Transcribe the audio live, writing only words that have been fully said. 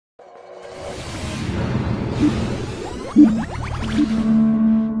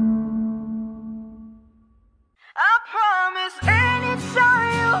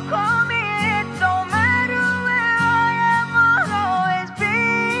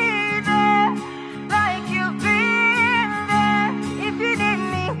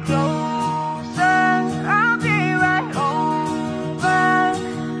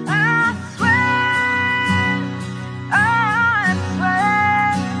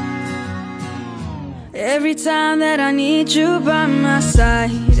Every time that I need you by my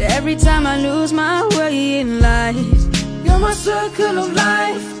side, every time I lose my way in life, you're my circle of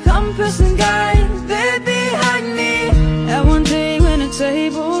life, compass and guide, there behind me. And one day when the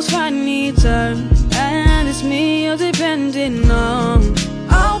tables finally turn, and it's me you're depending on,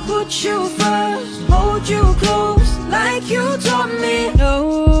 I'll put you first, hold you close, like you taught me.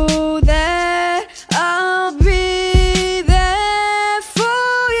 Know that I'll be there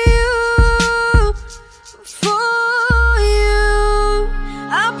for you, for you.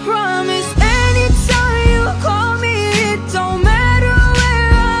 I promise anytime you call me, it don't matter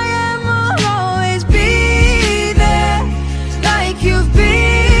where I am, I'll always be there, like you've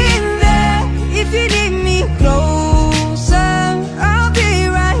been there. If you need me closer, I'll be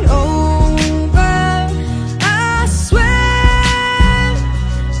right over. I swear,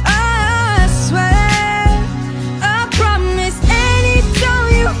 I swear. I promise anytime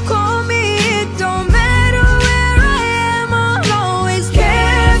you call me, it don't matter where I am, I'll always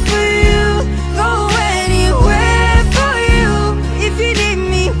care for you, go anywhere for you. If you need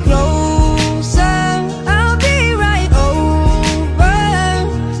me closer, I'll be right over.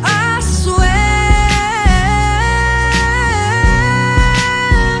 I swear.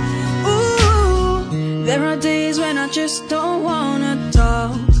 Ooh, there are days when I just don't wanna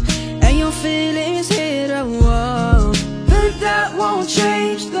talk, and your feelings hit a wall, but that won't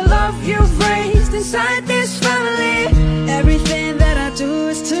change the love you've raised inside this family. Everything that I do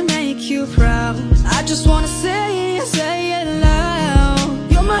is to make you proud. I just wanna say it loud.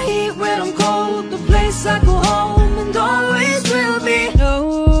 You're my heat when I'm cold, the place I go home and always will be.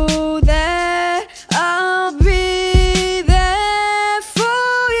 Know that I'll be there for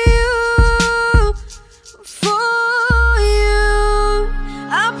you, for you.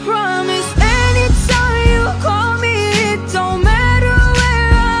 I promise anytime you call me, it don't matter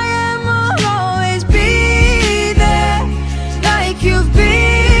where I am, I'll always be there, like you've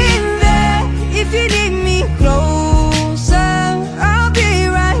been there. If you need me closer, I'll be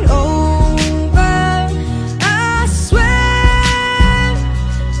right over. I swear,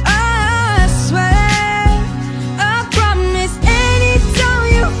 I swear. I promise anytime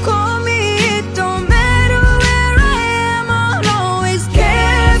you call me, it don't matter where I am, I'll always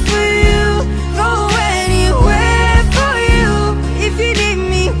care for you, go anywhere for you. If you need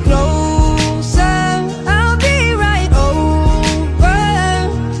me closer, I'll be right over.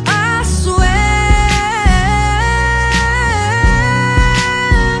 I swear.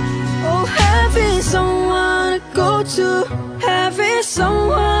 Oh, having someone to go to, having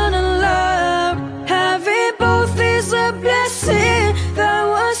someone to love, having both is a blessing that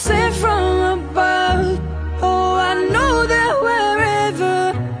was sent from above. Oh, I know that wherever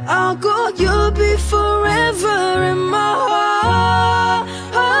I'll go, you'll be forever in my heart.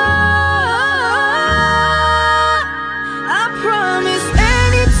 I promise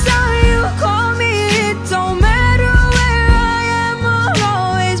anytime you call me, it don't matter where I am, I'll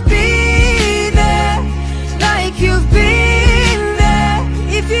always be there, like you've been there.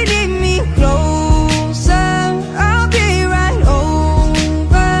 If you need me closer, I'll be right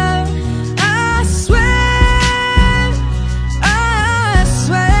over. I swear, I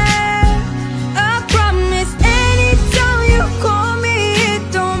swear. I promise anytime you call me, it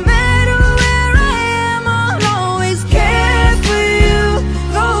don't matter where I am, I'll always care for you,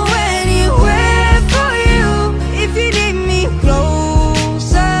 go anywhere for you. If you need me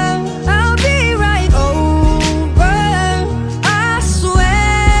closer, I'll be right over. I swear.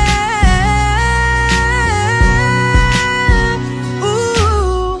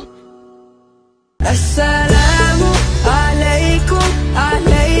 Ooh. Assalamu alaikum,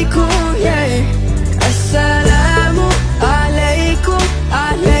 alaikum, yeah. Assalamu alaikum,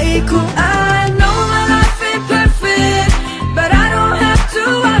 alaikum. I know my life ain't perfect, but I don't have to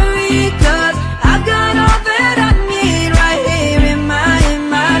worry, 'cause I've got all that I need right here in my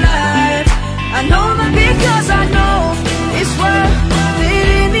life. I know that because I know it's worth it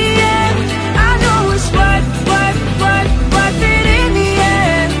in the end. I know it's worth it in the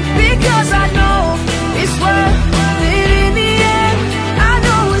end. Because I know it's worth it in the end. I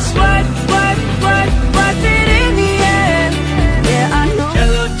know it's worth it in the end. Yeah, I know.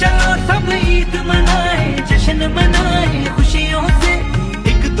 चलो चलो सब ईद मनाए, जश्न मनाए खुशियों से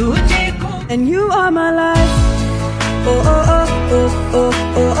एक दूजे को. And you are my life. Oh, oh, oh, oh, oh,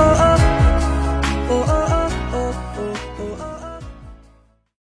 oh, oh, oh. Oh, oh, oh, oh, oh, oh, oh.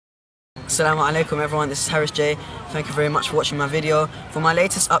 Assalamu alaikum everyone, this is Harris J. Thank you very much for watching my video. For my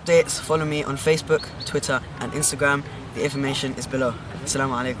latest updates, follow me on Facebook, Twitter and Instagram. The information is below.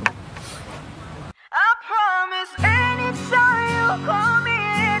 Assalamu alaikum.